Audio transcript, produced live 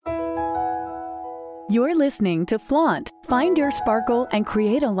You're listening to Flaunt. Find your sparkle and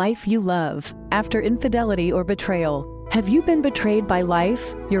create a life you love. After infidelity or betrayal, have you been betrayed by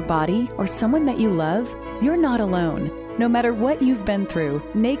life, your body, or someone that you love? You're not alone. No matter what you've been through,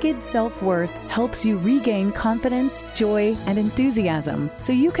 Naked Self-Worth helps you regain confidence, joy, and enthusiasm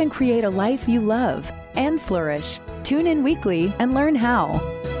so you can create a life you love and flourish. Tune in weekly and learn how.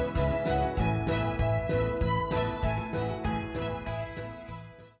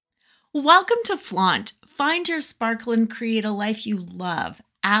 Welcome to Flaunt. Find your sparkle and create a life you love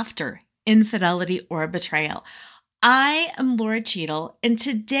after infidelity or betrayal. I am Laura Cheadle, and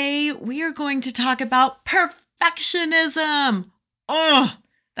today we are going to talk about perfectionism. Oh,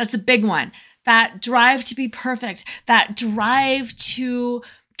 that's a big one. That drive to be perfect, that drive to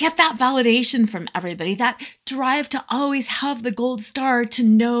get that validation from everybody, that drive to always have the gold star, to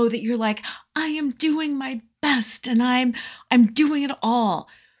know that you're like, I am doing my best and I'm doing it all.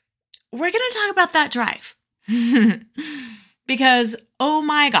 We're going to talk about that drive because, oh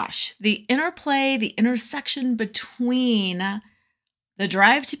my gosh, the interplay, the intersection between the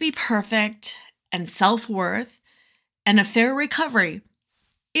drive to be perfect and self-worth and a fair recovery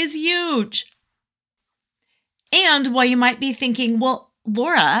is huge. And while you might be thinking, well,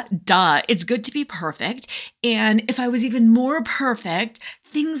 Laura, duh, it's good to be perfect. And if I was even more perfect,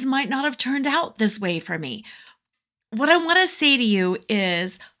 things might not have turned out this way for me. What I want to say to you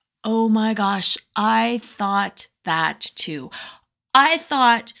is, oh my gosh, I thought that too. I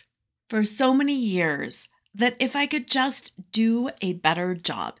thought for so many years that if I could just do a better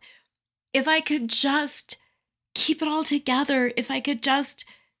job, if I could just keep it all together, if I could just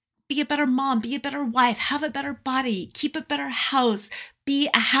be a better mom, be a better wife, have a better body, keep a better house,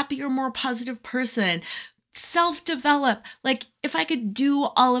 be a happier, more positive person, self-develop, like if I could do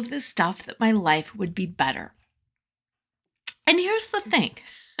all of this stuff, that my life would be better. And here's the thing.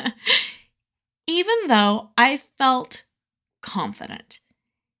 Even though I felt confident,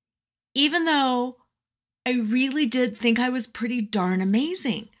 even though I really did think I was pretty darn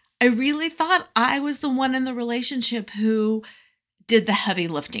amazing, I really thought I was the one in the relationship who did the heavy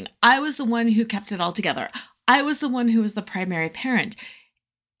lifting. I was the one who kept it all together. I was the one who was the primary parent.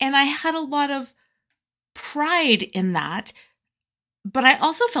 And I had a lot of pride in that, but I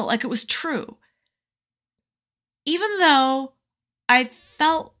also felt like it was true. Even though I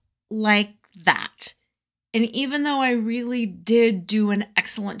felt like that, and even though I really did do an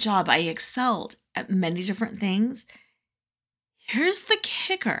excellent job, I excelled at many different things, here's the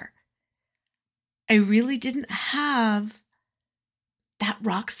kicker. I really didn't have that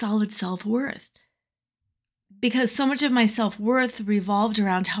rock solid self-worth, because so much of my self-worth revolved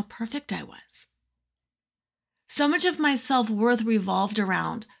around how perfect I was. So much of my self-worth revolved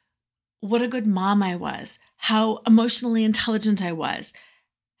around what a good mom I was, how emotionally intelligent I was,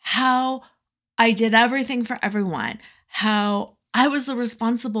 how I did everything for everyone, how I was the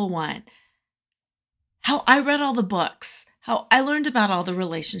responsible one, how I read all the books, how I learned about all the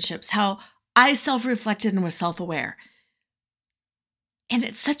relationships, how I self-reflected and was self-aware. And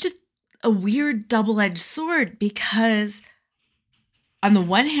it's such a weird double-edged sword, because on the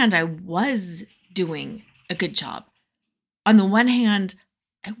one hand, I was doing a good job. On the one hand,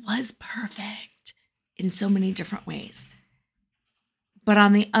 I was perfect in so many different ways. But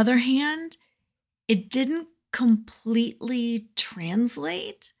on the other hand, it didn't completely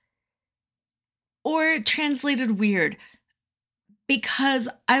translate, or it translated weird, because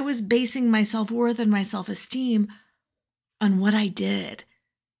I was basing my self-worth and my self-esteem on what I did,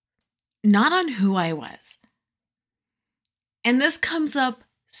 not on who I was. And this comes up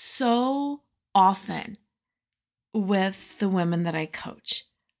so often with the women that I coach.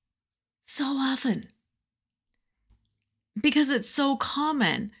 So often. Because it's so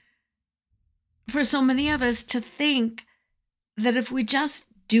common for so many of us to think that if we just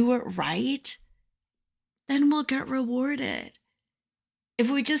do it right, then we'll get rewarded. If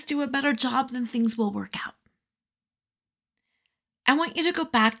we just do a better job, then things will work out. I want you to go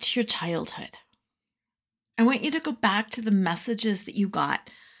back to your childhood. I want you to go back to the messages that you got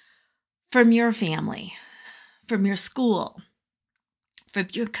from your family, from your school, from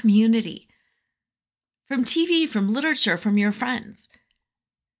your community, from TV, from literature, from your friends.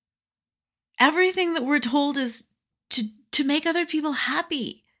 Everything that we're told is to make other people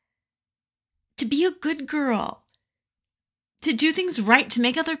happy, to be a good girl, to do things right, to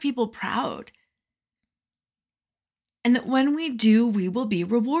make other people proud. And that when we do, we will be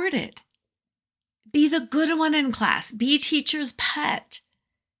rewarded. Be the good one in class. Be teacher's pet.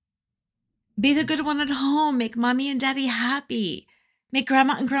 Be the good one at home. Make mommy and daddy happy. Make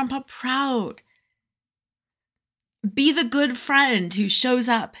grandma and grandpa proud. Be the good friend who shows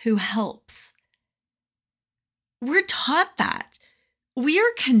up, who helps. We're taught that. We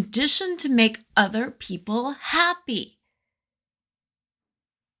are conditioned to make other people happy.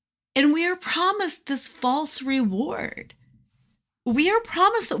 And we are promised this false reward. We are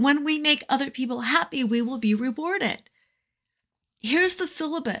promised that when we make other people happy, we will be rewarded. Here's the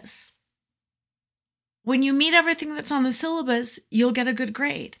syllabus. When you meet everything that's on the syllabus, you'll get a good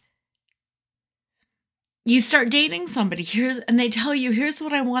grade. You start dating somebody, and they tell you, here's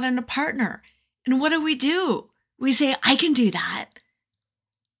what I want in a partner. And what do? We say, I can do that.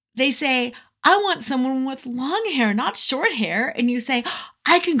 They say, I want someone with long hair, not short hair. And you say,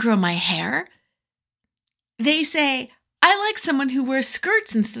 I can grow my hair. They say, I like someone who wears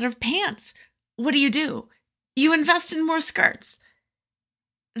skirts instead of pants. What do? You invest in more skirts.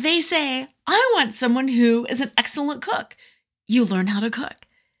 They say, I want someone who is an excellent cook. You learn how to cook.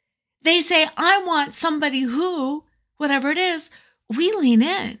 They say, I want somebody who, whatever it is, we lean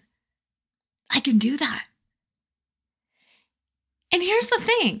in. I can do that. And here's the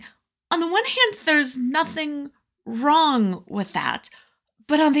thing. On the one hand, there's nothing wrong with that.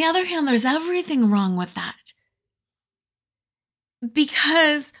 But on the other hand, there's everything wrong with that.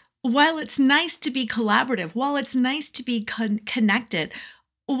 Because while it's nice to be collaborative, while it's nice to be connected,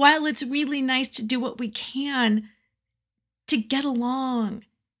 while it's really nice to do what we can to get along,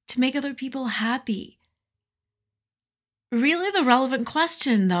 to make other people happy, really the relevant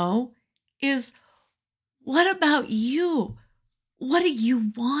question, though, is what about you? What do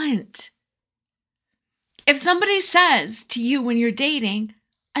you want? If somebody says to you when you're dating,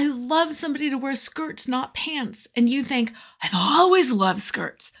 I love somebody to wear skirts, not pants, and you think, I've always loved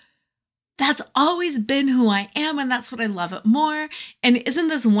skirts. That's always been who I am, and that's what I love it more. And isn't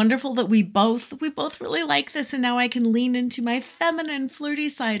this wonderful that we both really like this, and now I can lean into my feminine, flirty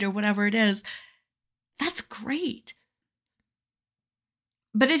side or whatever it is. That's great.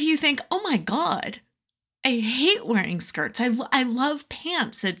 But if you think, oh my God, I hate wearing skirts. I love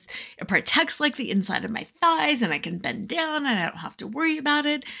pants. It protects like the inside of my thighs, and I can bend down and I don't have to worry about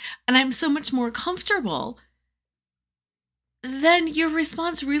it. And I'm so much more comfortable. Then your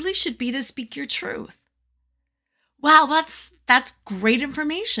response really should be to speak your truth. Wow, that's great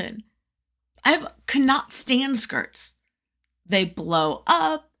information. I cannot stand skirts. They blow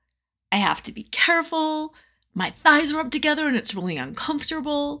up. I have to be careful. My thighs rub together and it's really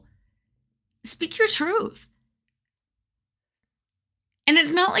uncomfortable. Speak your truth. And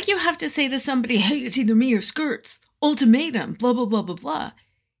it's not like you have to say to somebody, hey, it's either me or skirts, ultimatum, blah, blah, blah, blah, blah.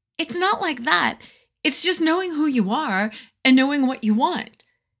 It's not like that. It's just knowing who you are and knowing what you want.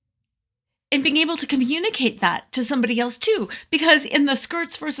 And being able to communicate that to somebody else too. Because in the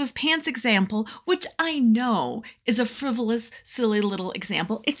skirts versus pants example, which I know is a frivolous, silly little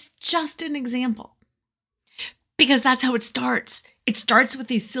example, it's just an example. Because that's how it starts. It starts with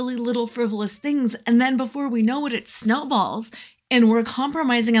these silly little frivolous things. And then before we know it, it snowballs and we're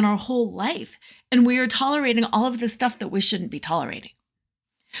compromising on our whole life. And we are tolerating all of the stuff that we shouldn't be tolerating.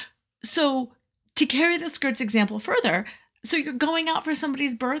 So to carry the skirts example further, so you're going out for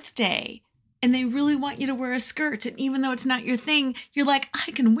somebody's birthday and they really want you to wear a skirt. And even though it's not your thing, you're like,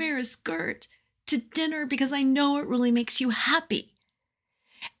 I can wear a skirt to dinner because I know it really makes you happy.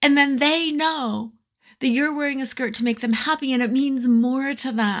 And then they know that you're wearing a skirt to make them happy, and it means more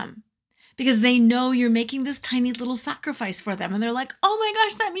to them because they know you're making this tiny little sacrifice for them. And they're like, oh my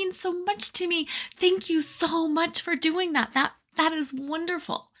gosh, that means so much to me. Thank you so much for doing that. That is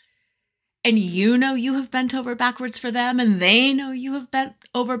wonderful. And you know you have bent over backwards for them, and they know you have bent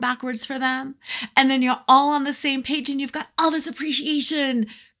over backwards for them. And then you're all on the same page and you've got all this appreciation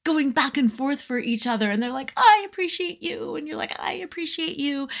going back and forth for each other. And they're like, I appreciate you. And you're like, I appreciate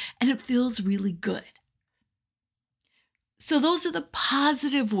you. And it feels really good. So those are the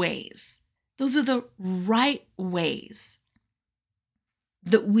positive ways. Those are the right ways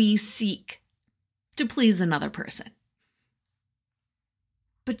that we seek to please another person.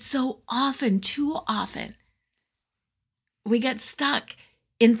 But so often, too often, we get stuck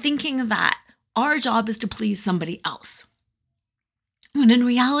in thinking that our job is to please somebody else. When in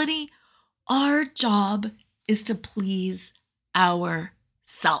reality, our job is to please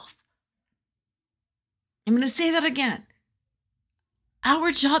ourselves. I'm going to say that again.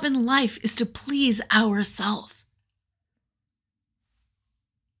 Our job in life is to please ourselves.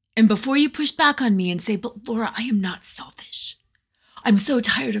 And before you push back on me and say, but Laura, I am not selfish. I'm so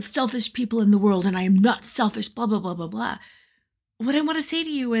tired of selfish people in the world and I am not selfish, blah, blah, blah, blah, blah. What I want to say to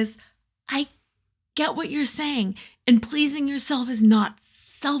you is, I get what you're saying, and pleasing yourself is not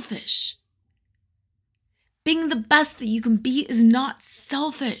selfish. Being the best that you can be is not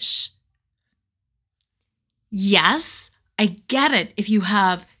selfish. Yes, I get it if you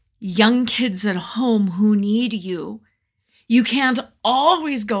have young kids at home who need you. You can't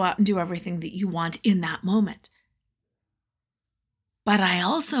always go out and do everything that you want in that moment. But I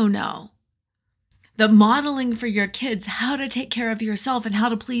also know that modeling for your kids how to take care of yourself and how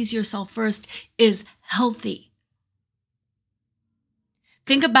to please yourself first is healthy.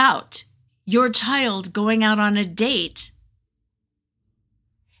 Think about your child going out on a date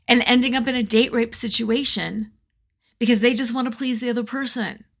and ending up in a date rape situation because they just want to please the other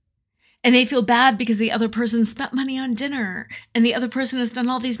person. And they feel bad because the other person spent money on dinner and the other person has done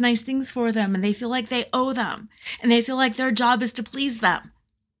all these nice things for them and they feel like they owe them and they feel like their job is to please them.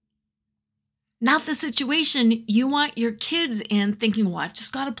 Not the situation you want your kids in thinking, well, I've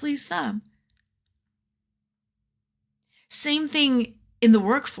just got to please them. Same thing in the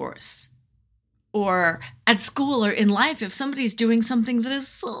workforce or at school or in life. If somebody's doing something that is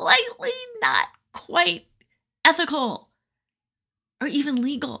slightly not quite ethical or even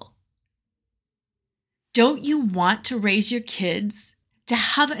legal, don't you want to raise your kids to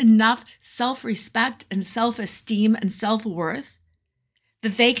have enough self-respect and self-esteem and self-worth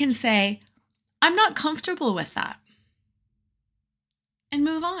that they can say, I'm not comfortable with that, and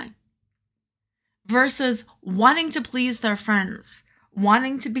move on? Versus wanting to please their friends,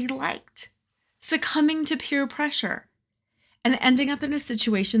 wanting to be liked, succumbing to peer pressure, and ending up in a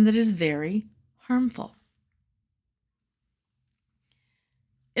situation that is very harmful.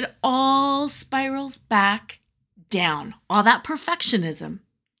 It all spirals back down, all that perfectionism,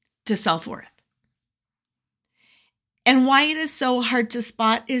 to self-worth. And why it is so hard to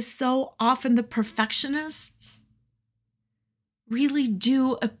spot is so often the perfectionists really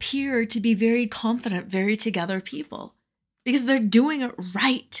do appear to be very confident, very together people because they're doing it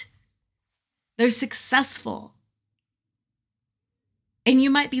right. They're successful. And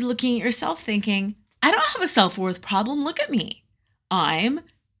you might be looking at yourself thinking, I don't have a self-worth problem. Look at me. I'm,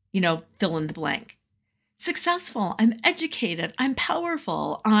 fill in the blank. Successful. I'm educated. I'm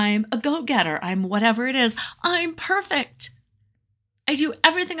powerful. I'm a go-getter. I'm whatever it is. I'm perfect. I do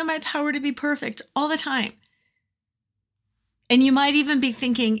everything in my power to be perfect all the time. And you might even be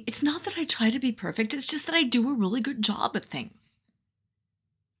thinking, it's not that I try to be perfect. It's just that I do a really good job at things.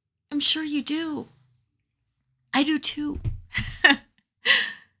 I'm sure you do. I do too.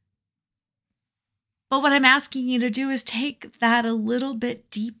 But what I'm asking you to do is take that a little bit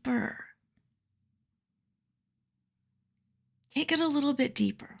deeper. Take it a little bit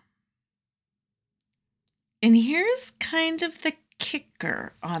deeper. And here's kind of the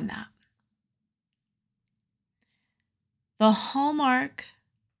kicker on that. The hallmark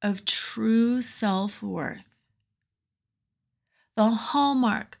of true self-worth, the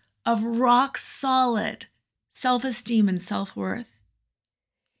hallmark of rock solid self-esteem and self-worth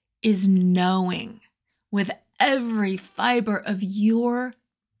is knowing with every fiber of your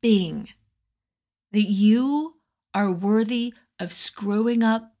being that you are worthy of screwing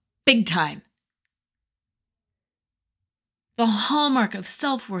up big time. The hallmark of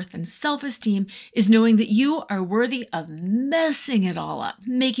self-worth and self-esteem is knowing that you are worthy of messing it all up,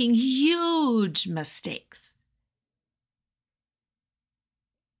 making huge mistakes.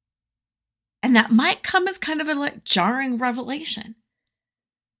 And that might come as kind of a jarring revelation.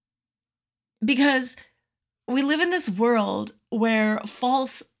 Because we live in this world where a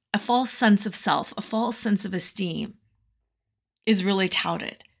false sense of self, a false sense of esteem is really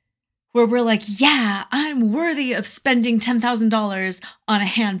touted. Where we're like, yeah, I'm worthy of spending $10,000 on a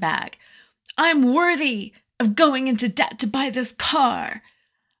handbag. I'm worthy of going into debt to buy this car.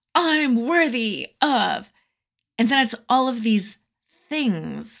 I'm worthy of. And then it's all of these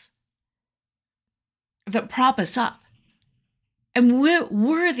things that prop us up. I'm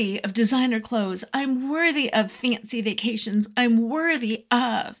worthy of designer clothes. I'm worthy of fancy vacations. I'm worthy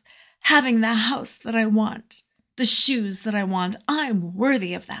of having the house that I want, the shoes that I want. I'm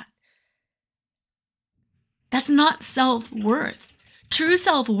worthy of that. That's not self-worth. True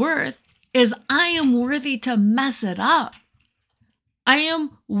self-worth is I am worthy to mess it up. I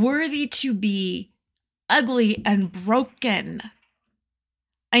am worthy to be ugly and broken.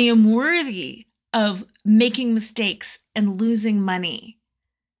 I am worthy of making mistakes and losing money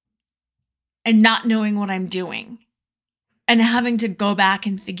and not knowing what I'm doing and having to go back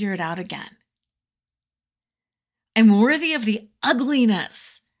and figure it out again. I'm worthy of the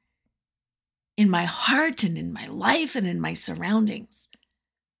ugliness in my heart and in my life and in my surroundings.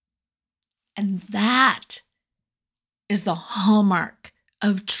 And that is the hallmark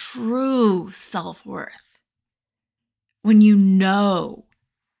of true self-worth. When you know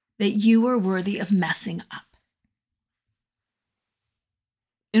that you are worthy of messing up.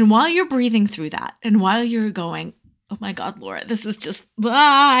 And while you're breathing through that, and while you're going, oh my God, Laura, this is just,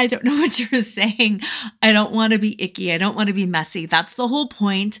 I don't know what you're saying. I don't want to be icky. I don't want to be messy. That's the whole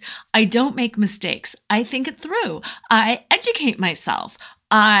point. I don't make mistakes. I think it through. I educate myself.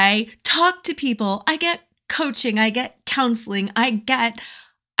 I talk to people. I get coaching. I get counseling. I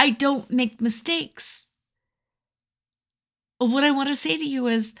don't make mistakes. What I want to say to you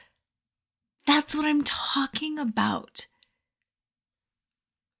is, that's what I'm talking about.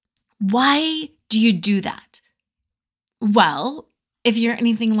 Why do you do that? Well, if you're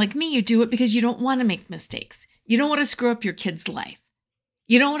anything like me, you do it because you don't want to make mistakes. You don't want to screw up your kid's life.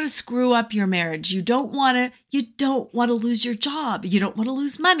 You don't want to screw up your marriage. You don't want to lose your job. You don't want to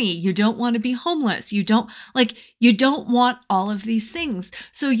lose money. You don't want to be homeless. You don't want all of these things.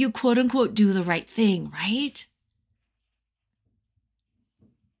 So you quote unquote do the right thing, right?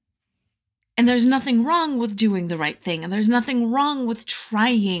 And there's nothing wrong with doing the right thing. And there's nothing wrong with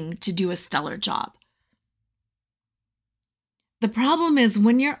trying to do a stellar job. The problem is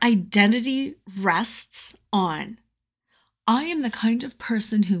when your identity rests on, I am the kind of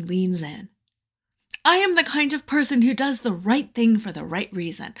person who leans in. I am the kind of person who does the right thing for the right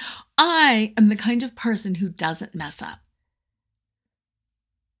reason. I am the kind of person who doesn't mess up.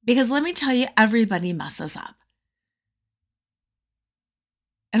 Because let me tell you, everybody messes up.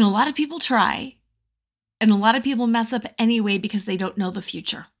 And a lot of people try, and a lot of people mess up anyway because they don't know the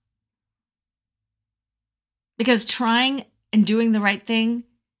future. Because trying and doing the right thing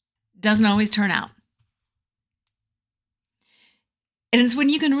doesn't always turn out. And it's when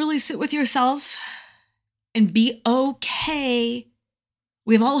you can really sit with yourself and be okay.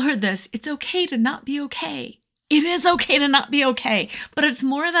 We've all heard this. It's okay to not be okay. It is okay to not be okay. But it's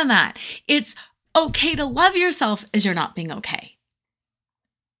more than that. It's okay to love yourself as you're not being okay.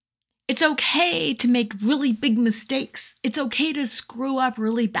 It's okay to make really big mistakes. It's okay to screw up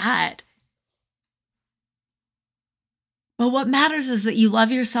really bad. But what matters is that you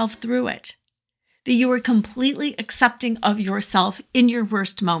love yourself through it. That you are completely accepting of yourself in your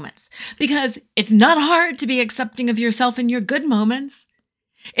worst moments. Because it's not hard to be accepting of yourself in your good moments.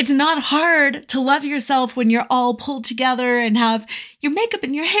 It's not hard to love yourself when you're all pulled together and have your makeup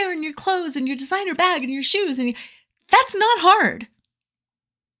and your hair and your clothes and your designer bag and your shoes. That's not hard.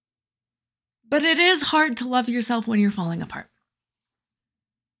 But it is hard to love yourself when you're falling apart.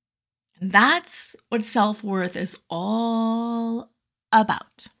 And that's what self-worth is all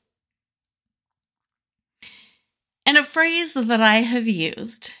about. And a phrase that I have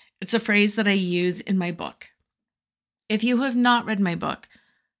used, it's a phrase that I use in my book. If you have not read my book,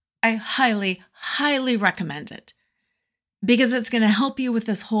 I highly, highly recommend it because it's going to help you with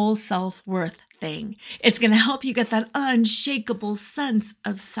this whole self-worth thing. It's going to help you get that unshakable sense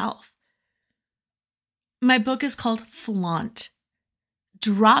of self. My book is called Flaunt.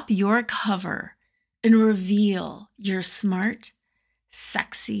 Drop your cover and reveal your smart,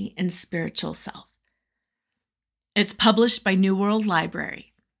 sexy, and spiritual self. It's published by New World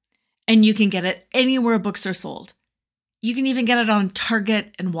Library, and you can get it anywhere books are sold. You can even get it on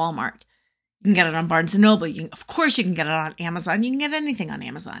Target and Walmart. You can get it on Barnes & Noble. Of course, you can get it on Amazon. You can get anything on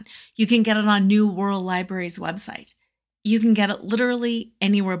Amazon. You can get it on New World Library's website. You can get it literally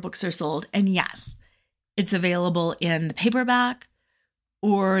anywhere books are sold. And yes, it's available in the paperback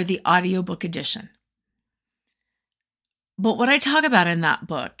or the audiobook edition. But what I talk about in that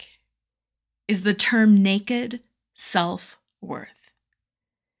book is the term naked self-worth.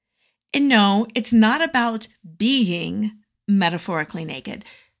 And no, it's not about being metaphorically naked,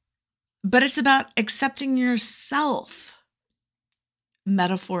 but it's about accepting yourself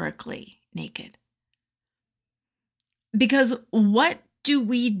metaphorically naked. Because what do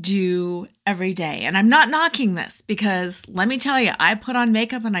we do every day? And I'm not knocking this because let me tell you, I put on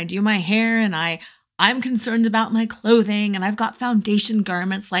makeup and I do my hair and I'm concerned about my clothing and I've got foundation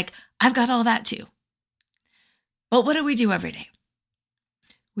garments. Like I've got all that too. But what do we do every day?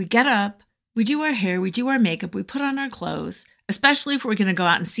 We get up, we do our hair, we do our makeup, we put on our clothes, especially if we're going to go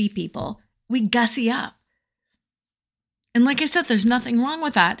out and see people, we gussy up. And like I said, there's nothing wrong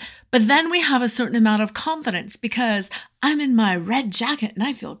with that. But then we have a certain amount of confidence because I'm in my red jacket and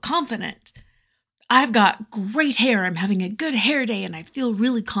I feel confident. I've got great hair. I'm having a good hair day and I feel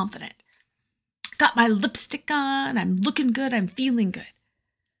really confident. Got my lipstick on. I'm looking good. I'm feeling good.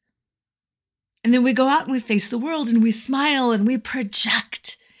 And then we go out and we face the world and we smile and we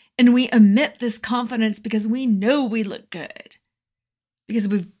project and we emit this confidence because we know we look good. Because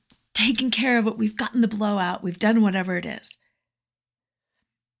we've taken care of it. We've gotten the blowout. We've done whatever it is.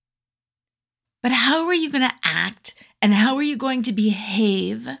 But how are you going to act and how are you going to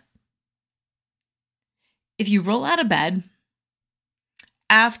behave if you roll out of bed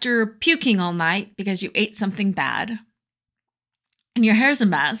after puking all night because you ate something bad and your hair's a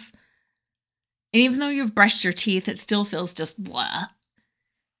mess, and even though you've brushed your teeth, it still feels just blah,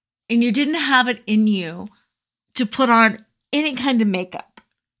 and you didn't have it in you to put on any kind of makeup,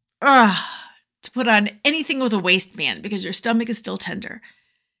 to put on anything with a waistband because your stomach is still tender,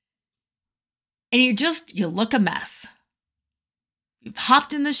 and you look a mess. You've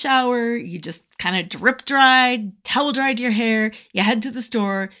hopped in the shower, you just kind of drip dried, towel dried your hair, you head to the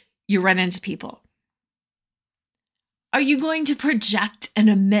store, you run into people. Are you going to project and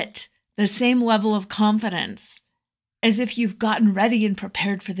emit the same level of confidence as if you've gotten ready and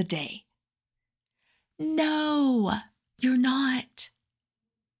prepared for the day? No, you're not.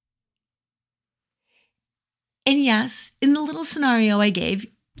 And yes, in the little scenario I gave,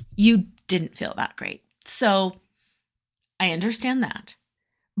 you didn't feel that great. So I understand that.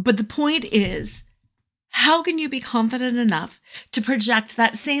 But the point is, how can you be confident enough to project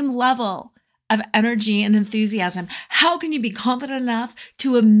that same level of energy and enthusiasm? How can you be confident enough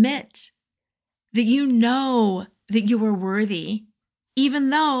to admit that you know that you are worthy,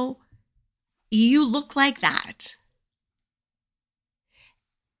 even though you look like that?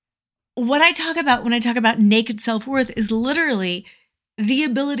 What I talk about when I talk about naked self-worth is literally the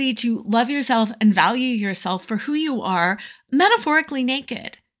ability to love yourself and value yourself for who you are, metaphorically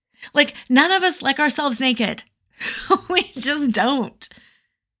naked. Like, none of us like ourselves naked. We just don't.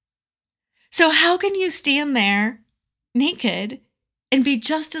 So how can you stand there naked and be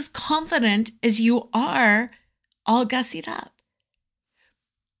just as confident as you are all gussied up?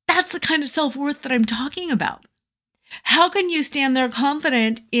 That's the kind of self-worth that I'm talking about. How can you stand there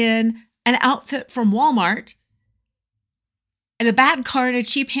confident in an outfit from Walmart and a bad car and a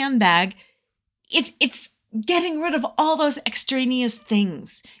cheap handbag? It's getting rid of all those extraneous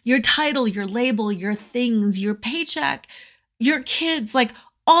things. Your title, your label, your things, your paycheck, your kids, like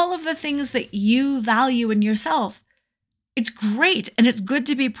all of the things that you value in yourself. It's great and it's good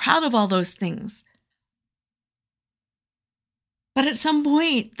to be proud of all those things. But at some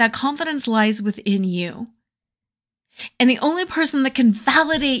point, that confidence lies within you. And the only person that can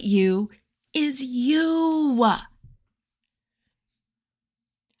validate you is you.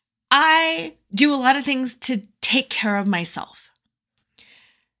 I do a lot of things to take care of myself,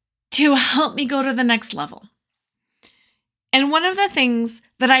 to help me go to the next level. And one of the things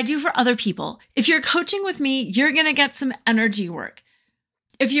that I do for other people, if you're coaching with me, you're going to get some energy work.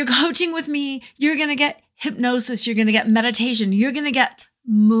 If you're coaching with me, you're going to get hypnosis, you're going to get meditation, you're going to get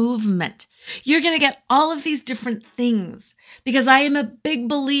movement. You're going to get all of these different things because I am a big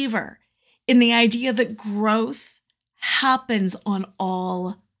believer in the idea that growth happens on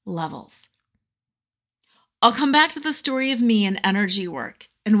all levels. I'll come back to the story of me and energy work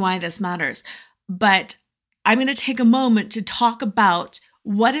and why this matters, but I'm going to take a moment to talk about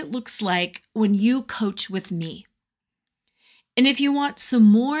what it looks like when you coach with me. And if you want some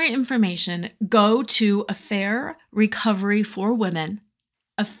more information, go to Affair Recovery for Women,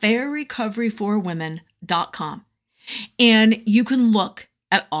 affairrecoveryforwomen.com. And you can look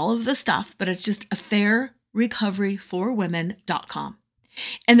at all of the stuff, but it's just affairrecoveryforwomen.com.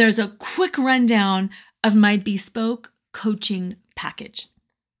 And there's a quick rundown of my bespoke coaching package.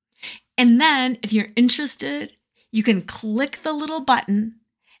 And then if you're interested, you can click the little button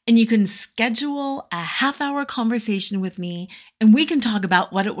and you can schedule a half-hour conversation with me, and we can talk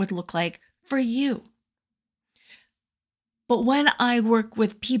about what it would look like for you. But when I work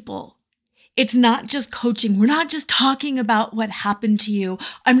with people, it's not just coaching. We're not just talking about what happened to you.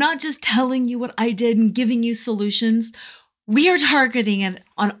 I'm not just telling you what I did and giving you solutions. We are targeting it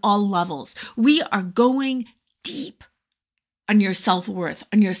on all levels. We are going deep on your self-worth,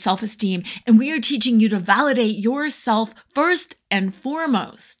 on your self-esteem, and we are teaching you to validate yourself first and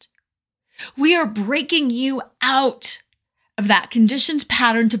foremost. We are breaking you out of that conditioned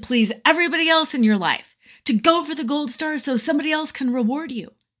pattern to please everybody else in your life, to go for the gold star so somebody else can reward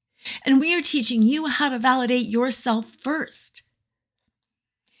you. And we are teaching you how to validate yourself first.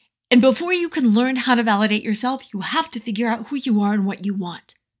 And before you can learn how to validate yourself, you have to figure out who you are and what you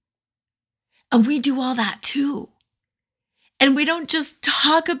want. And we do all that too. And we don't just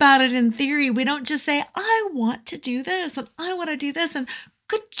talk about it in theory. We don't just say, I want to do this and I want to do this and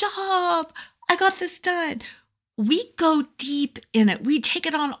good job, I got this done. We go deep in it. We take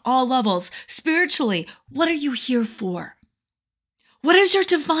it on all levels. Spiritually, what are you here for? What is your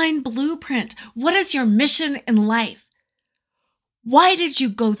divine blueprint? What is your mission in life? Why did you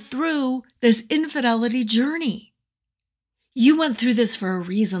go through this infidelity journey? You went through this for a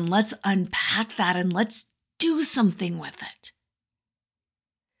reason. Let's unpack that and let's do something with it.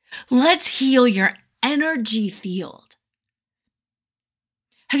 Let's heal your energy field.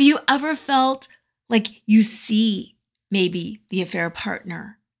 Have you ever felt like you see maybe the affair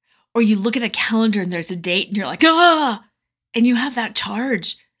partner, or you look at a calendar and there's a date and you're like, ah, and you have that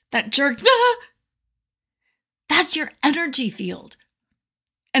charge, that jerk, ah, that's your energy field.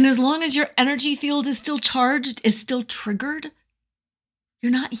 And as long as your energy field is still charged, is still triggered,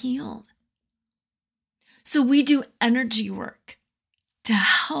 you're not healed. So we do energy work to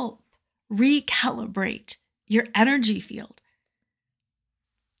help recalibrate your energy field,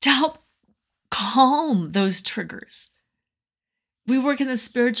 to help calm those triggers. We work in the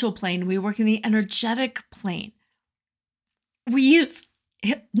spiritual plane. We work in the energetic plane. We use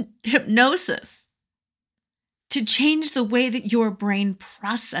hypnosis to change the way that your brain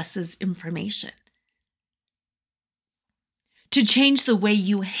processes information, to change the way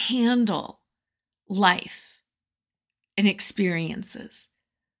you handle life and experiences,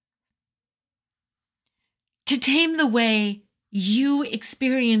 to tame the way you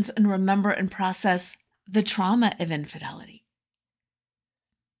experience and remember and process the trauma of infidelity.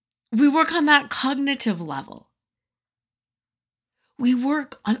 We work on that cognitive level. We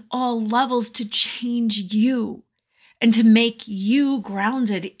work on all levels to change you and to make you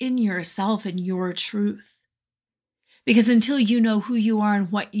grounded in yourself and your truth. Because until you know who you are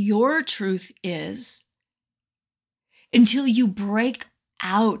and what your truth is, until you break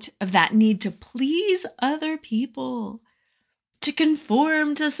out of that need to please other people, to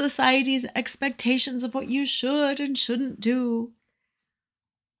conform to society's expectations of what you should and shouldn't do,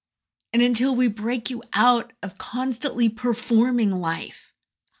 and until we break you out of constantly performing life,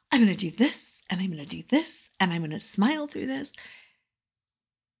 I'm going to do this, and I'm going to do this, and I'm going to smile through this,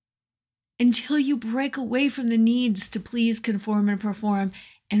 until you break away from the needs to please, conform, and perform,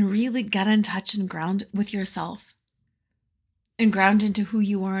 and really get in touch and ground with yourself, and ground into who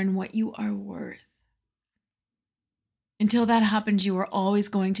you are and what you are worth. Until that happens, you are always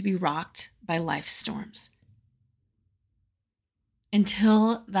going to be rocked by life's storms.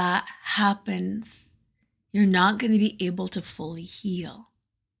 Until that happens, you're not going to be able to fully heal,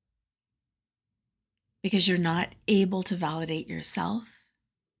 because you're not able to validate yourself,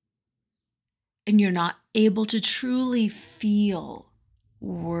 and you're not able to truly feel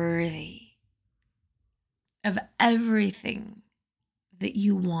worthy of everything that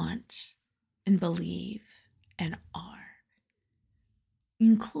you want and believe and are,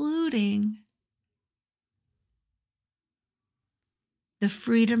 including the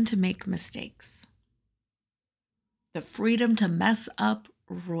freedom to make mistakes, the freedom to mess up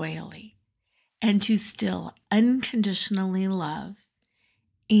royally, and to still unconditionally love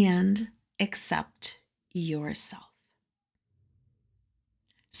and accept yourself.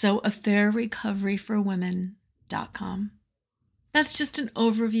 So affairrecoveryforwomen.com. That's just an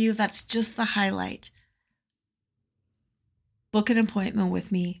overview. That's just the highlight. Book an appointment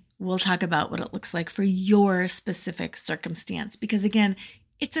with me. We'll talk about what it looks like for your specific circumstance. Because again,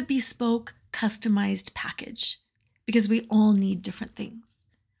 it's a bespoke, customized package. Because we all need different things.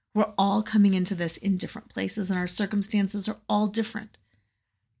 We're all coming into this in different places, and our circumstances are all different.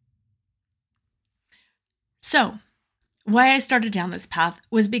 So, why I started down this path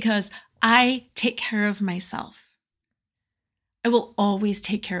was because I take care of myself. I will always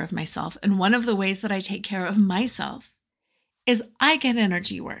take care of myself. And one of the ways that I take care of myself is I get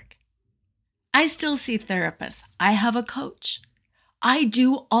energy work. I still see therapists. I have a coach. I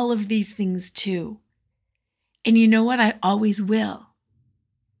do all of these things too. And you know what? I always will.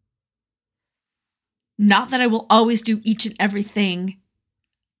 Not that I will always do each and everything,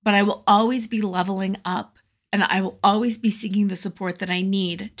 but I will always be leveling up, and I will always be seeking the support that I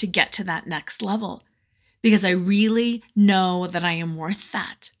need to get to that next level, because I really know that I am worth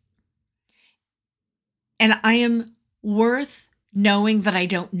that. And I am worth knowing that I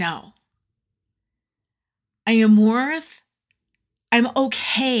don't know. I'm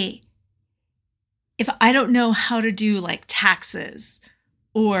okay if I don't know how to do like taxes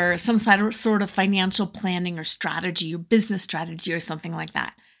or some sort of financial planning or strategy or business strategy or something like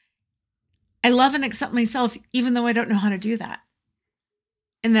that. I love and accept myself even though I don't know how to do that.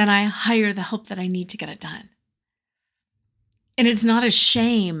 And then I hire the help that I need to get it done. And it's not a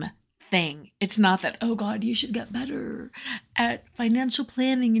shame thing. It's not that, oh God, you should get better at financial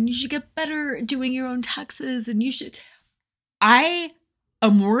planning and you should get better at doing your own taxes and you should. I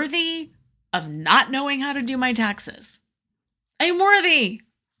am worthy of not knowing how to do my taxes. I am worthy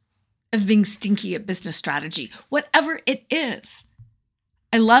of being stinky at business strategy, whatever it is.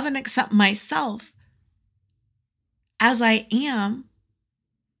 I love and accept myself as I am.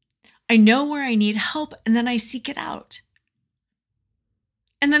 I know where I need help, and then I seek it out.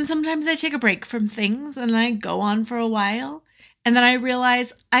 And then sometimes I take a break from things and I go on for a while, And then I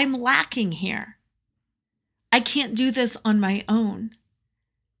realize I'm lacking here. I can't do this on my own.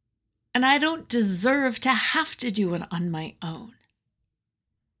 And I don't deserve to have to do it on my own.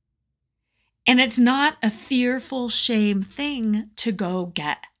 And it's not a fearful shame thing to go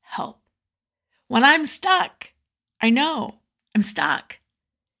get help. When I'm stuck, I know I'm stuck.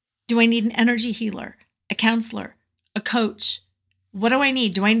 Do I need an energy healer, a counselor, a coach? What do I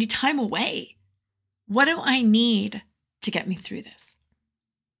need? Do I need time away? What do I need to get me through this?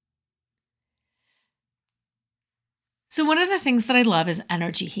 So one of the things that I love is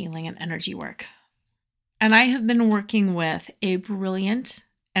energy healing and energy work. And I have been working with a brilliant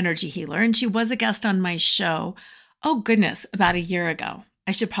energy healer, and she was a guest on my show, about a year ago.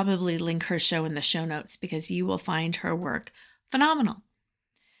 I should probably link her show in the show notes because you will find her work phenomenal.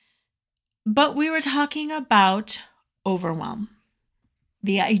 But we were talking about overwhelm,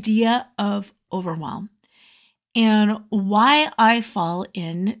 the idea of overwhelm, and why I fall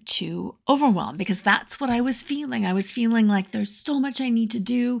into overwhelm, because that's what I was feeling. I was feeling like there's so much I need to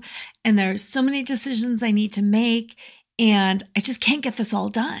do, and there's so many decisions I need to make, and I just can't get this all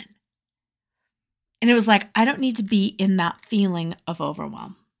done. And it was like, I don't need to be in that feeling of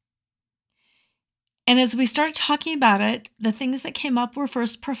overwhelm. And as we started talking about it, the things that came up were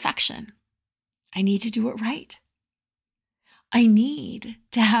first perfection. I need to do it right. I need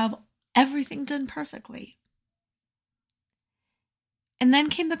to have everything done perfectly. And then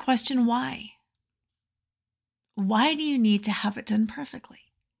came the question, why? Why do you need to have it done perfectly?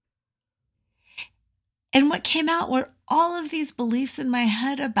 And what came out were all of these beliefs in my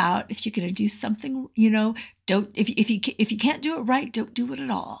head about if you're going to do something, if you can't do it right, don't do it at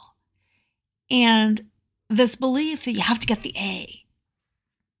all. And this belief that you have to get the A.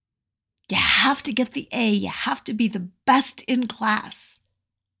 You have to get the A. You have to be the best in class.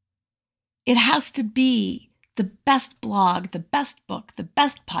 It has to be the best blog, the best book, the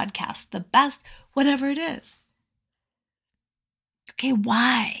best podcast, the best whatever it is. Okay,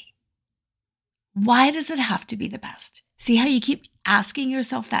 why? Why does it have to be the best? See how you keep asking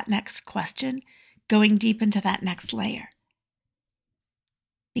yourself that next question, going deep into that next layer?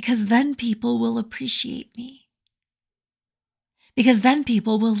 Because then people will appreciate me. Because then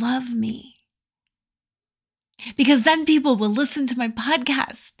people will love me. Because then people will listen to my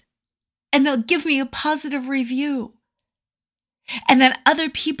podcast and they'll give me a positive review. And then other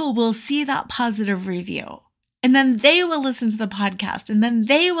people will see that positive review. And then they will listen to the podcast and then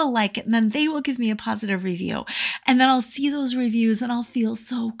they will like it and then they will give me a positive review. And then I'll see those reviews and I'll feel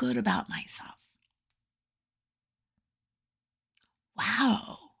so good about myself.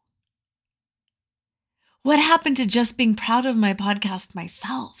 Wow. What happened to just being proud of my podcast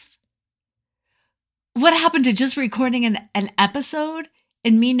myself? What happened to just recording an episode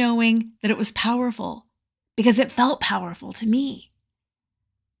and me knowing that it was powerful because it felt powerful to me?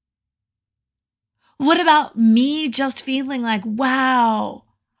 What about me just feeling like, wow,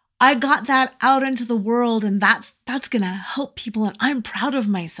 I got that out into the world and that's going to help people and I'm proud of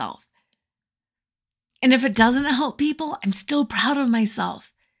myself. And if it doesn't help people, I'm still proud of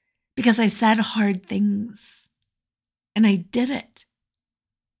myself because I said hard things and I did it.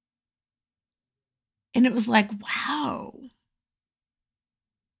 And it was like, wow,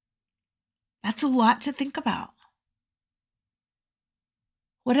 that's a lot to think about.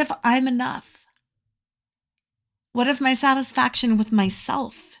 What if I'm enough? What if my satisfaction with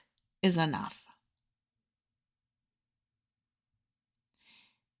myself is enough?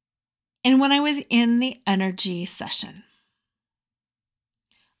 And when I was in the energy session,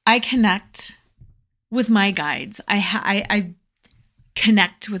 I connect with my guides. I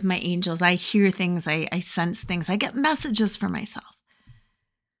connect with my angels. I hear things. I sense things. I get messages for myself.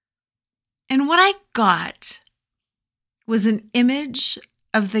 And what I got was an image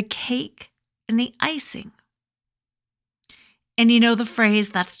of the cake and the icing. And you know the phrase,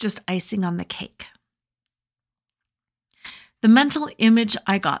 that's just icing on the cake. The mental image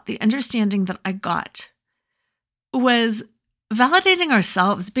I got, the understanding that I got was validating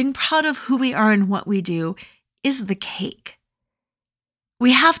ourselves, being proud of who we are and what we do is the cake.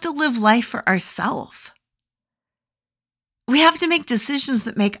 We have to live life for ourselves. We have to make decisions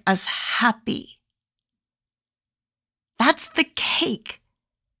that make us happy. That's the cake.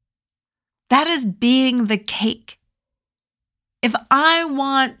 That is being the cake. If I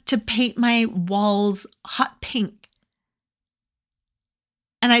want to paint my walls hot pink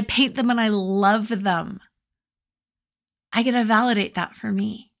and I paint them and I love them, I get to validate that for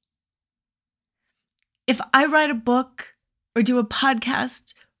me. If I write a book or do a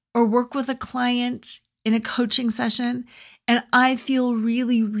podcast or work with a client in a coaching session and I feel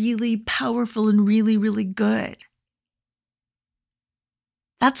really, really powerful and really, really good,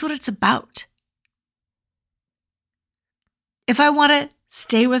 That's what it's about. If I want to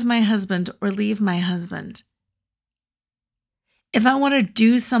stay with my husband or leave my husband, if I want to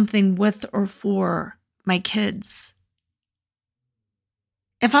do something with or for my kids,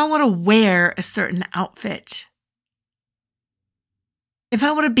 if I want to wear a certain outfit, if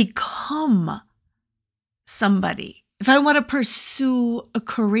I want to become somebody, if I want to pursue a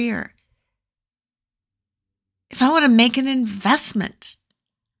career, if I want to make an investment,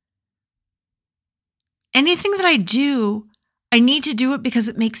 anything that I do, I need to do it because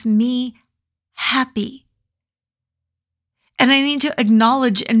it makes me happy. And I need to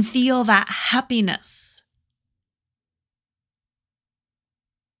acknowledge and feel that happiness.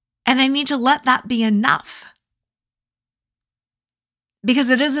 And I need to let that be enough. Because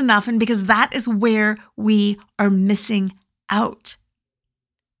it is enough, and because that is where we are missing out.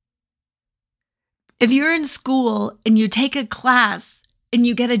 If you're in school and you take a class and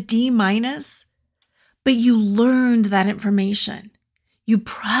you get a D-, but you learned that information, you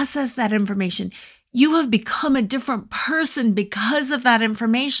process that information, you have become a different person because of that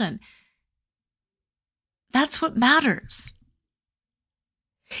information. That's what matters.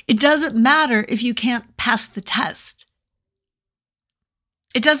 It doesn't matter if you can't pass the test.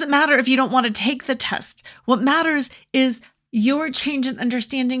 It doesn't matter if you don't want to take the test. What matters is your change in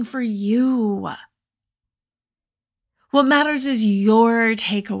understanding for you. What matters is your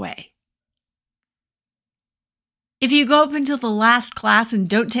takeaway. If you go up until the last class and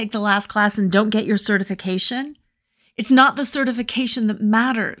don't take the last class and don't get your certification, it's not the certification that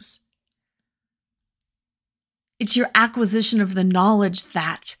matters. It's your acquisition of the knowledge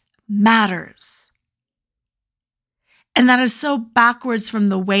that matters. And that is so backwards from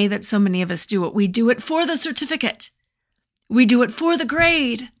the way that so many of us do it. We do it for the certificate. We do it for the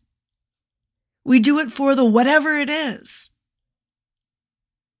grade. We do it for the whatever it is.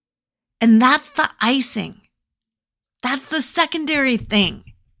 And that's the icing. That's the secondary thing.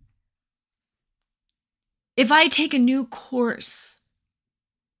 If I take a new course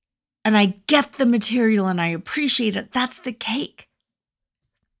and I get the material and I appreciate it, that's the cake.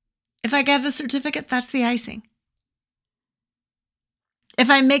 If I get a certificate, that's the icing.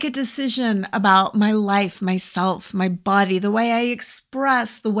 If I make a decision about my life, myself, my body, the way I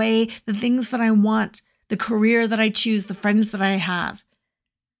express, the things that I want, the career that I choose, the friends that I have,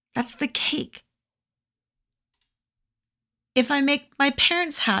 that's the cake. If I make my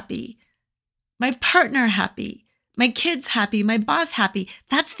parents happy, my partner happy, my kids happy, my boss happy,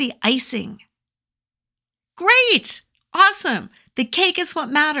 that's the icing. Great! Awesome! The cake is what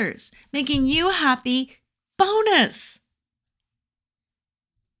matters. Making you happy, bonus.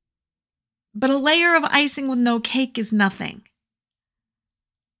 But a layer of icing with no cake is nothing.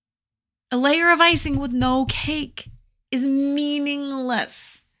 A layer of icing with no cake is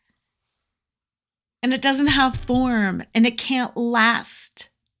meaningless. And it doesn't have form, and it can't last.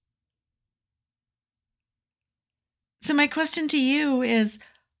 So my question to you is,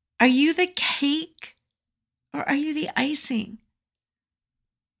 are you the cake or are you the icing?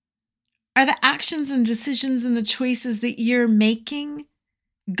 Are the actions and decisions and the choices that you're making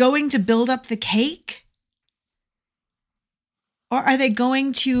going to build up the cake? Or are they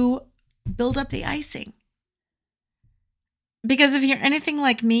going to build up the icing? Because if you're anything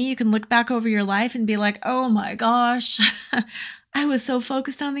like me, you can look back over your life and be like, oh my gosh, I was so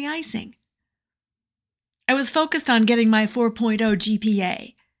focused on the icing. I was focused on getting my 4.0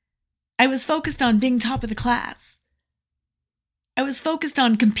 GPA. I was focused on being top of the class. I was focused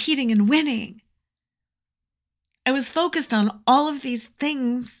on competing and winning. I was focused on all of these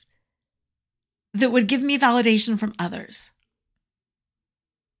things that would give me validation from others.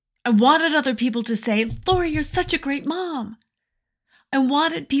 I wanted other people to say, Laura, you're such a great mom. I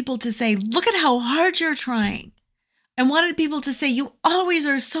wanted people to say, look at how hard you're trying. I wanted people to say, you always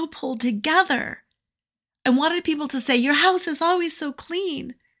are so pulled together. I wanted people to say, your house is always so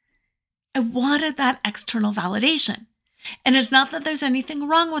clean. I wanted that external validation. And it's not that there's anything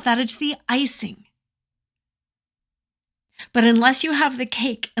wrong with that, it's the icing. But unless you have the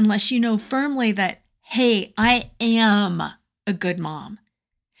cake, unless you know firmly that, hey, I am a good mom.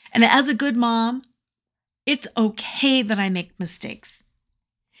 And as a good mom, it's okay that I make mistakes.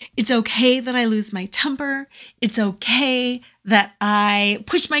 It's okay that I lose my temper. It's okay that I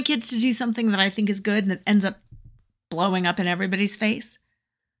push my kids to do something that I think is good and it ends up blowing up in everybody's face.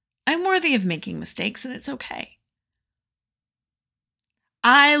 I'm worthy of making mistakes and it's okay.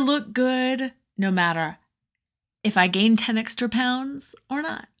 I look good no matter if I gain 10 extra pounds or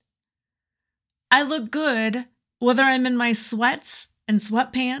not. I look good whether I'm in my sweats and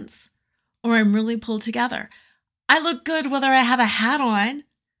sweatpants or I'm really pulled together. I look good whether I have a hat on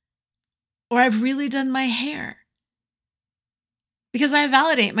or I've really done my hair. Because I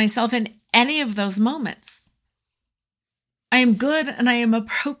validate myself in any of those moments. I am good and I am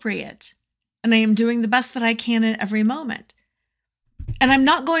appropriate, and I am doing the best that I can in every moment. And I'm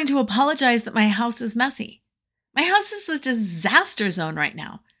not going to apologize that my house is messy. My house is a disaster zone right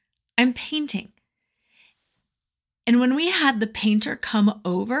now. I'm painting. And when we had the painter come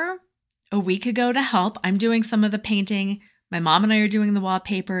over a week ago to help, I'm doing some of the painting. My mom and I are doing the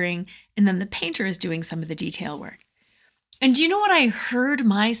wallpapering, and then the painter is doing some of the detail work. And do you know what I heard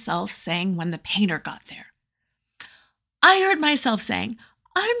myself saying when the painter got there? I heard myself saying,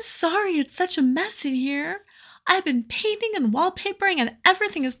 I'm sorry it's such a mess in here. I've been painting and wallpapering and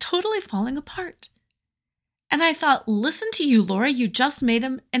everything is totally falling apart. And I thought, listen to you, Laura, you just made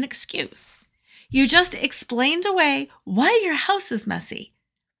him an excuse. You just explained away why your house is messy.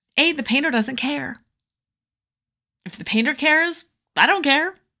 A, the painter doesn't care. If the painter cares, I don't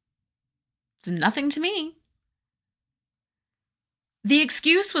care. It's nothing to me. The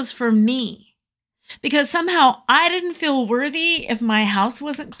excuse was for me, because somehow I didn't feel worthy if my house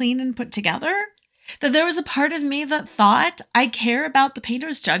wasn't clean and put together, that there was a part of me that thought I care about the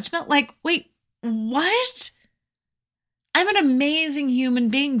painter's judgment. Like, wait, what? I'm an amazing human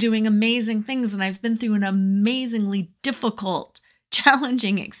being doing amazing things, and I've been through an amazingly difficult,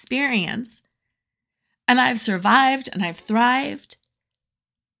 challenging experience. And I've survived and I've thrived.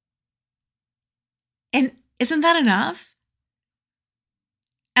 And isn't that enough?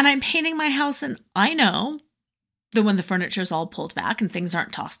 And I'm painting my house, and I know that when the furniture's all pulled back and things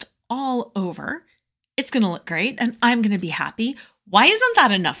aren't tossed all over, it's going to look great and I'm going to be happy. Why isn't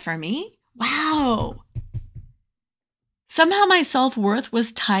that enough for me? Wow. Somehow my self-worth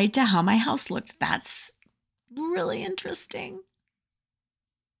was tied to how my house looked. That's really interesting.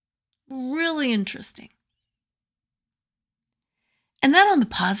 Really interesting. And then on the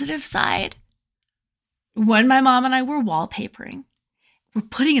positive side, when my mom and I were wallpapering, we're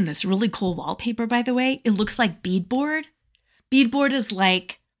putting in this really cool wallpaper, by the way. It looks like beadboard. Beadboard is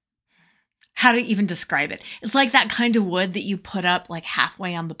like, how to even describe it? It's like that kind of wood that you put up like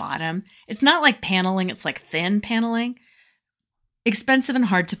halfway on the bottom. It's not like paneling. It's like thin paneling. Expensive and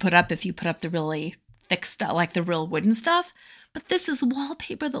hard to put up if you put up the really thick stuff, like the real wooden stuff. But this is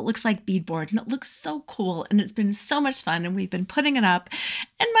wallpaper that looks like beadboard, and it looks so cool, and it's been so much fun, and we've been putting it up,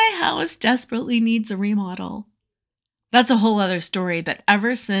 and my house desperately needs a remodel. That's a whole other story, but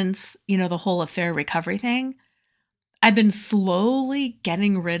ever since, the whole affair recovery thing, I've been slowly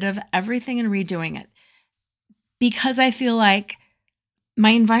getting rid of everything and redoing it because I feel like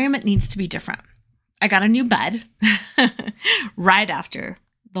my environment needs to be different. I got a new bed right after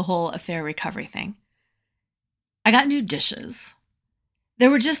the whole affair recovery thing. I got new dishes. There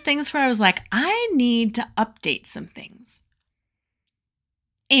were just things where I was like, I need to update some things.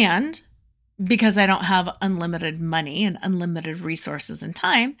 And because I don't have unlimited money and unlimited resources and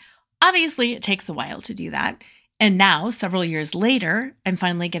time, obviously it takes a while to do that. And now, several years later, I'm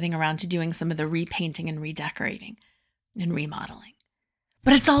finally getting around to doing some of the repainting and redecorating and remodeling.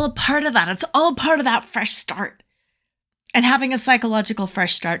 But it's all a part of that. It's all a part of that fresh start. And having a psychological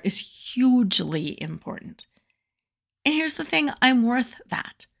fresh start is hugely important. And here's the thing, I'm worth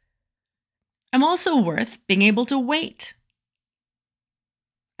that. I'm also worth being able to wait.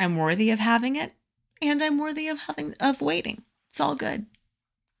 I'm worthy of having it, and I'm worthy of waiting. It's all good.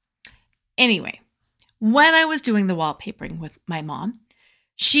 Anyway, when I was doing the wallpapering with my mom,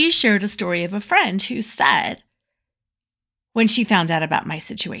 she shared a story of a friend who said, when she found out about my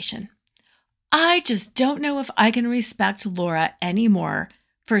situation, I just don't know if I can respect Laura anymore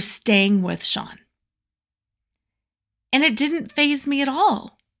for staying with Sean. And it didn't faze me at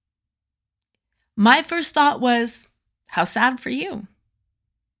all. My first thought was, how sad for you.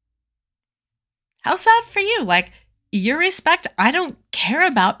 How sad for you. Like, your respect, I don't care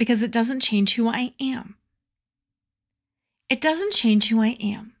about because it doesn't change who I am. It doesn't change who I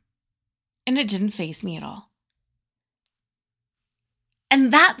am. And it didn't faze me at all.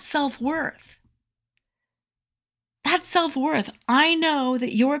 And that's self-worth. That's self-worth. I know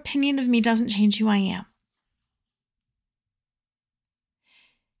that your opinion of me doesn't change who I am.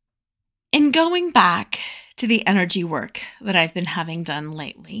 In going back to the energy work that I've been having done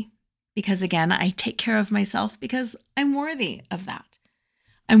lately, because again, I take care of myself because I'm worthy of that.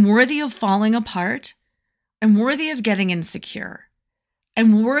 I'm worthy of falling apart. I'm worthy of getting insecure.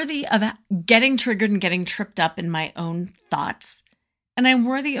 I'm worthy of getting triggered and getting tripped up in my own thoughts. And I'm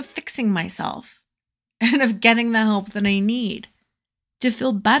worthy of fixing myself and of getting the help that I need to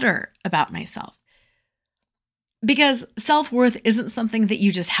feel better about myself. Because self-worth isn't something that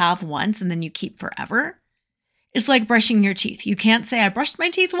you just have once and then you keep forever. It's like brushing your teeth. You can't say, I brushed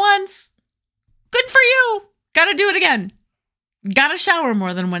my teeth once Good for you. Got to do it again. Got to shower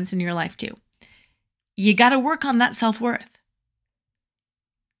more than once in your life too. You got to work on that self-worth.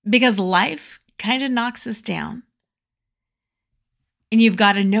 Because life kind of knocks us down. And you've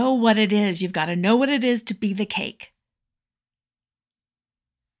got to know what it is. You've got to know what it is to be the cake.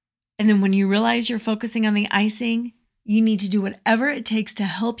 And then when you realize you're focusing on the icing, you need to do whatever it takes to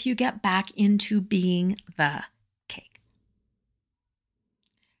help you get back into being the cake.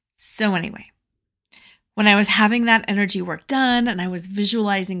 So anyway, when I was having that energy work done and I was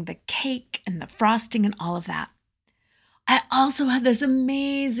visualizing the cake and the frosting and all of that, I also had this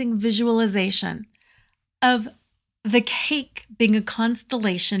amazing visualization of the cake being a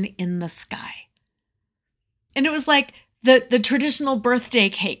constellation in the sky. And it was like the traditional birthday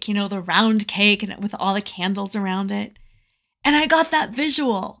cake, the round cake and with all the candles around it. And I got that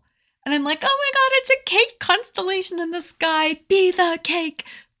visual. And I'm like, oh my God, it's a cake constellation in the sky. Be the cake,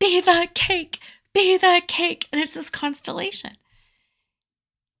 be the cake, be the cake. And it's this constellation.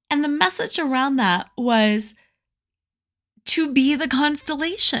 And the message around that was to be the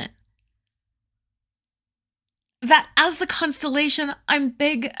constellation. That as the constellation, I'm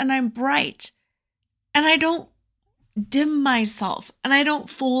big and I'm bright. And I don't dim myself and I don't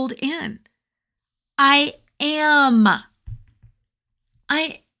fold in. I am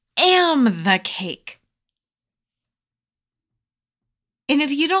the cake. And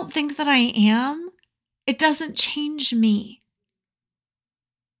if you don't think that I am, it doesn't change me.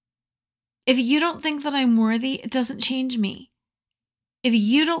 If you don't think that I'm worthy, it doesn't change me. If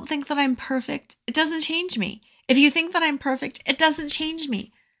you don't think that I'm perfect, it doesn't change me. If you think that I'm perfect, it doesn't change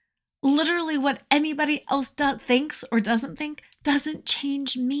me. Literally what anybody else thinks or doesn't think doesn't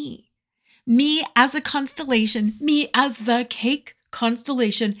change me. Me as a constellation, me as the cake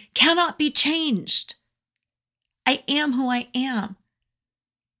constellation cannot be changed. I am who I am.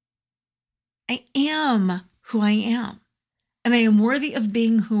 I am who I am. And I am worthy of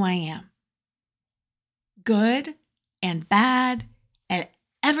being who I am. Good and bad and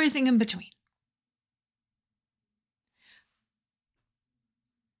everything in between.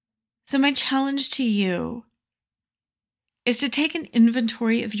 So my challenge to you is to take an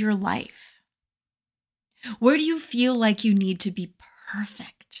inventory of your life. Where do you feel like you need to be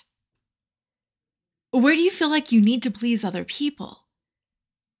perfect? Where do you feel like you need to please other people?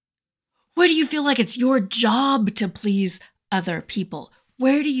 Where do you feel like it's your job to please other people?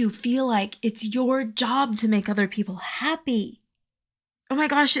 Where do you feel like it's your job to make other people happy? Oh my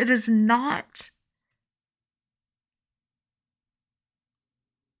gosh, it is not.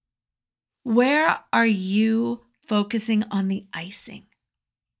 Where are you focusing on the icing?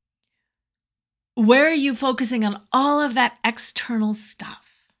 Where are you focusing on all of that external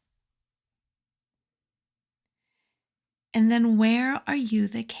stuff? And then where are you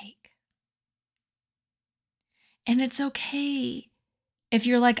the cake? And it's okay if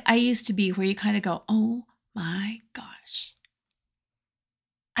you're like I used to be, where you kind of go, oh my gosh,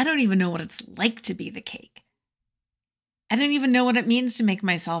 I don't even know what it's like to be the cake. I don't even know what it means to make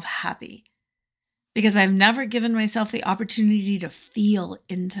myself happy. Because I've never given myself the opportunity to feel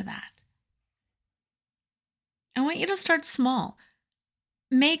into that. I want you to start small.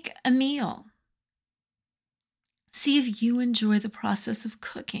 Make a meal. See if you enjoy the process of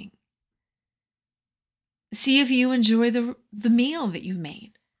cooking. See if you enjoy the meal that you've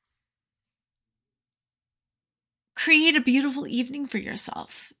made. Create a beautiful evening for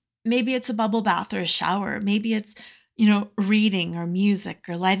yourself. Maybe it's a bubble bath or a shower. Maybe it's reading or music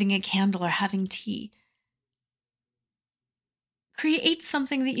or lighting a candle or having tea. Create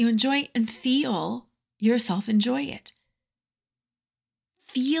something that you enjoy and feel yourself enjoy it.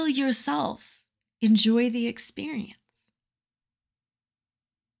 Feel yourself enjoy the experience.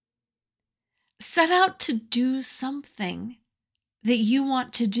 Set out to do something that you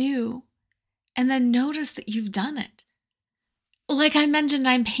want to do and then notice that you've done it. Like I mentioned,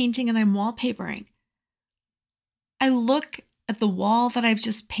 I'm painting and I'm wallpapering. I look at the wall that I've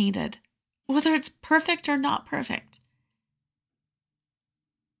just painted, whether it's perfect or not perfect.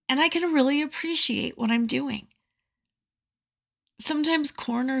 And I can really appreciate what I'm doing. Sometimes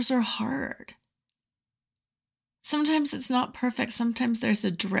corners are hard. Sometimes it's not perfect. Sometimes there's a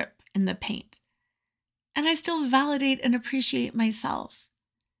drip in the paint. And I still validate and appreciate myself.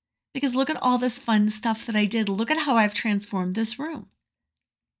 Because look at all this fun stuff that I did. Look at how I've transformed this room.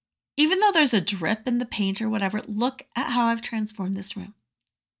 Even though there's a drip in the paint or whatever, look at how I've transformed this room.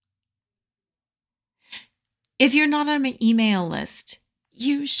 If you're not on my email list,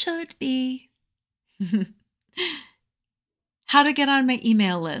 you should be. How to get on my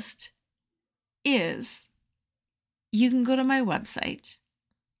email list is you can go to my website,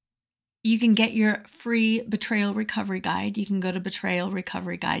 You can get your free betrayal recovery guide. You can go to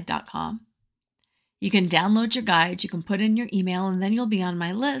betrayalrecoveryguide.com. You can download your guide, you can put in your email, and then you'll be on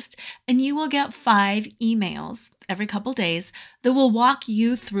my list, and you will get 5 emails every couple days that will walk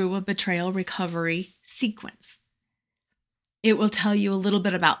you through a betrayal recovery sequence. It will tell you a little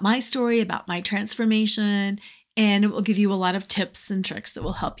bit about my story, about my transformation, and it will give you a lot of tips and tricks that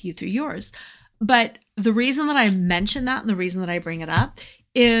will help you through yours. But the reason that I mention that and the reason that I bring it up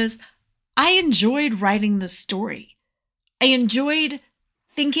is I enjoyed writing this story. I enjoyed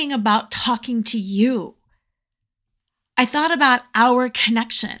thinking about talking to you. I thought about our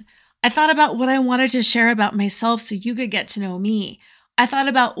connection. I thought about what I wanted to share about myself so you could get to know me. I thought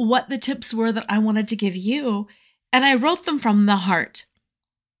about what the tips were that I wanted to give you, and I wrote them from the heart.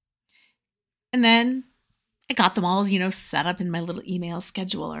 And then I got them all, set up in my little email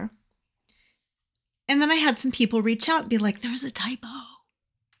scheduler. And then I had some people reach out and be like, there's a typo.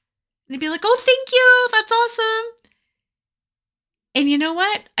 And I'd be like, oh, thank you. That's awesome. And you know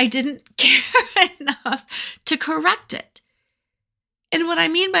what? I didn't care enough to correct it. And what I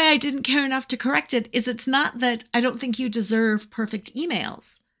mean by I didn't care enough to correct it is it's not that I don't think you deserve perfect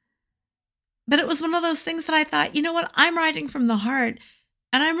emails. But it was one of those things that I thought, you know what? I'm writing from the heart,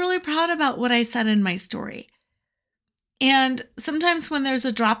 and I'm really proud about what I said in my story. And sometimes when there's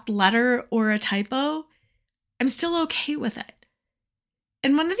a dropped letter or a typo, I'm still okay with it.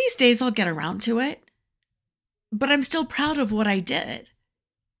 And one of these days I'll get around to it. But I'm still proud of what I did.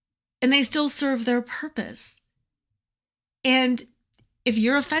 And they still serve their purpose. And if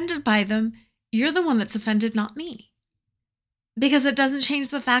you're offended by them, you're the one that's offended, not me. Because it doesn't change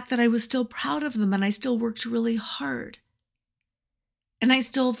the fact that I was still proud of them and I still worked really hard. And I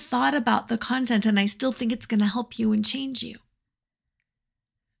still thought about the content and I still think it's going to help you and change you.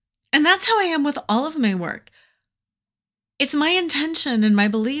 And that's how I am with all of my work. It's my intention and my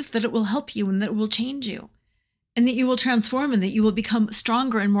belief that it will help you and that it will change you. And that you will transform and that you will become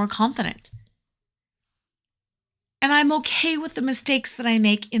stronger and more confident. And I'm okay with the mistakes that I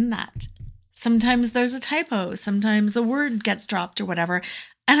make in that. Sometimes there's a typo, sometimes a word gets dropped or whatever.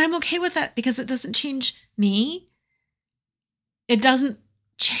 And I'm okay with that because it doesn't change me. It doesn't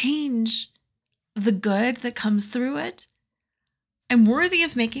change the good that comes through it. I'm worthy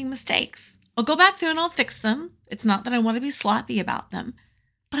of making mistakes. I'll go back through and I'll fix them. It's not that I want to be sloppy about them,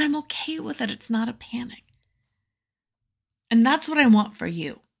 but I'm okay with it. It's not a panic. And that's what I want for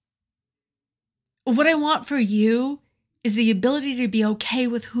you. What I want for you is the ability to be okay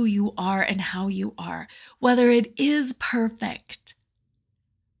with who you are and how you are, whether it is perfect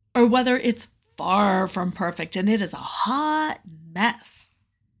or whether it's far from perfect and it is a hot mess,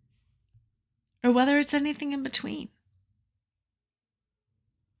 or whether it's anything in between.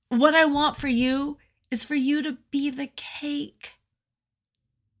 What I want for you is for you to be the cake.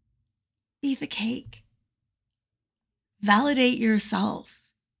 Be the cake. Validate yourself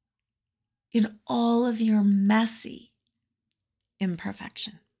in all of your messy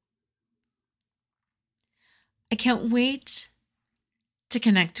imperfection. I can't wait to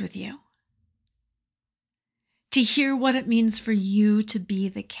connect with you, to hear what it means for you to be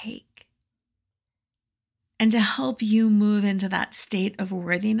the cake, and to help you move into that state of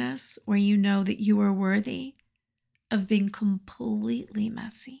worthiness where you know that you are worthy of being completely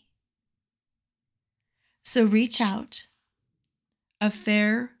messy. So reach out.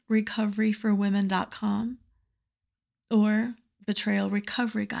 affairrecoveryforwomen.com or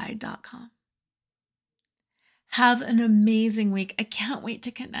betrayalrecoveryguide.com. Have an amazing week. I can't wait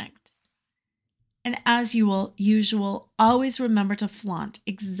to connect. And as usual, always remember to flaunt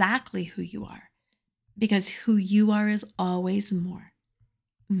exactly who you are, because who you are is always more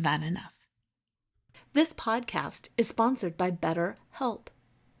than enough. This podcast is sponsored by BetterHelp.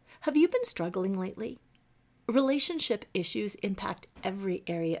 Have you been struggling lately? Relationship issues impact every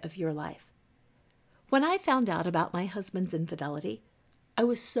area of your life. When I found out about my husband's infidelity, I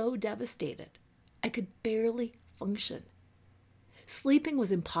was so devastated. I could barely function. Sleeping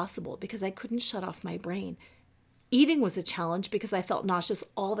was impossible because I couldn't shut off my brain. Eating was a challenge because I felt nauseous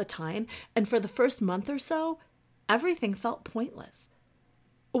all the time, and for the first month or so, everything felt pointless.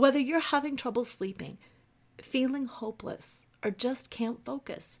 Whether you're having trouble sleeping, feeling hopeless, or just can't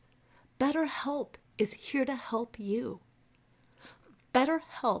focus, BetterHelp is here to help you.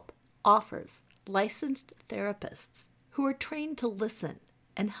 BetterHelp offers licensed therapists who are trained to listen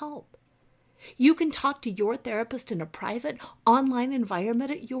and help. You can talk to your therapist in a private, online environment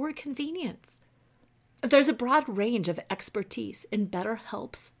at your convenience. There's a broad range of expertise in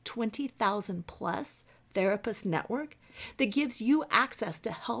BetterHelp's 20,000 plus therapist network that gives you access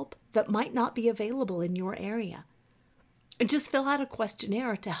to help that might not be available in your area. Just fill out a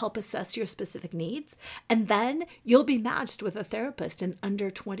questionnaire to help assess your specific needs, and then you'll be matched with a therapist in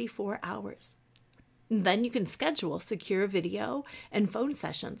under 24 hours. Then you can schedule secure video and phone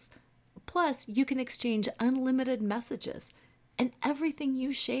sessions. Plus, you can exchange unlimited messages, and everything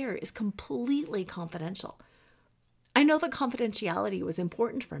you share is completely confidential. I know that confidentiality was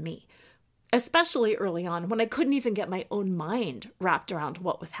important for me, especially early on when I couldn't even get my own mind wrapped around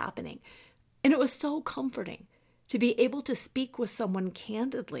what was happening. And it was so comforting to be able to speak with someone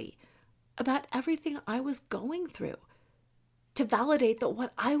candidly about everything I was going through, to validate that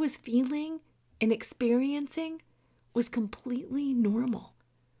what I was feeling and experiencing was completely normal.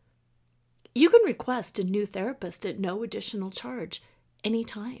 You can request a new therapist at no additional charge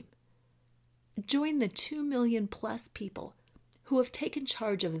anytime. Join the 2 million plus people who have taken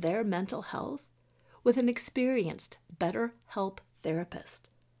charge of their mental health with an experienced BetterHelp therapist.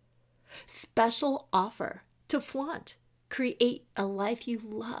 Special offer to Flaunt. Create a life you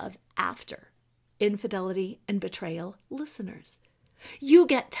love after infidelity and betrayal listeners. You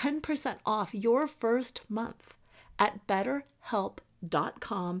get 10% off your first month at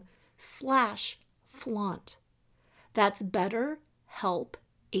betterhelp.com/flaunt. That's BetterHelp,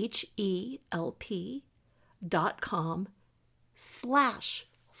 HELP.com/flaunt,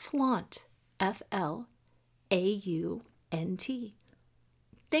 FLAUNT.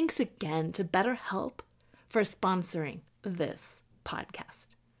 Thanks again to BetterHelp for sponsoring this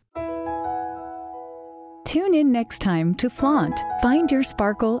podcast. Tune in next time to Flaunt. Find your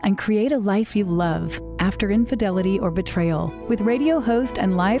sparkle and create a life you love after infidelity or betrayal with radio host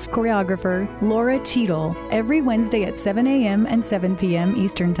and life choreographer Laura Cheadle every Wednesday at 7 a.m. and 7 p.m.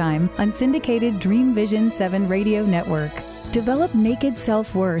 Eastern Time on syndicated Dream Vision 7 radio network. Develop naked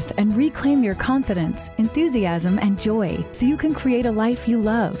self-worth and reclaim your confidence, enthusiasm, and joy so you can create a life you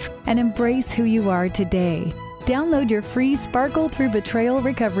love and embrace who you are today. Download your free Sparkle Through Betrayal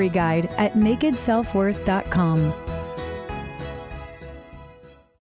Recovery Guide at nakedselfworth.com.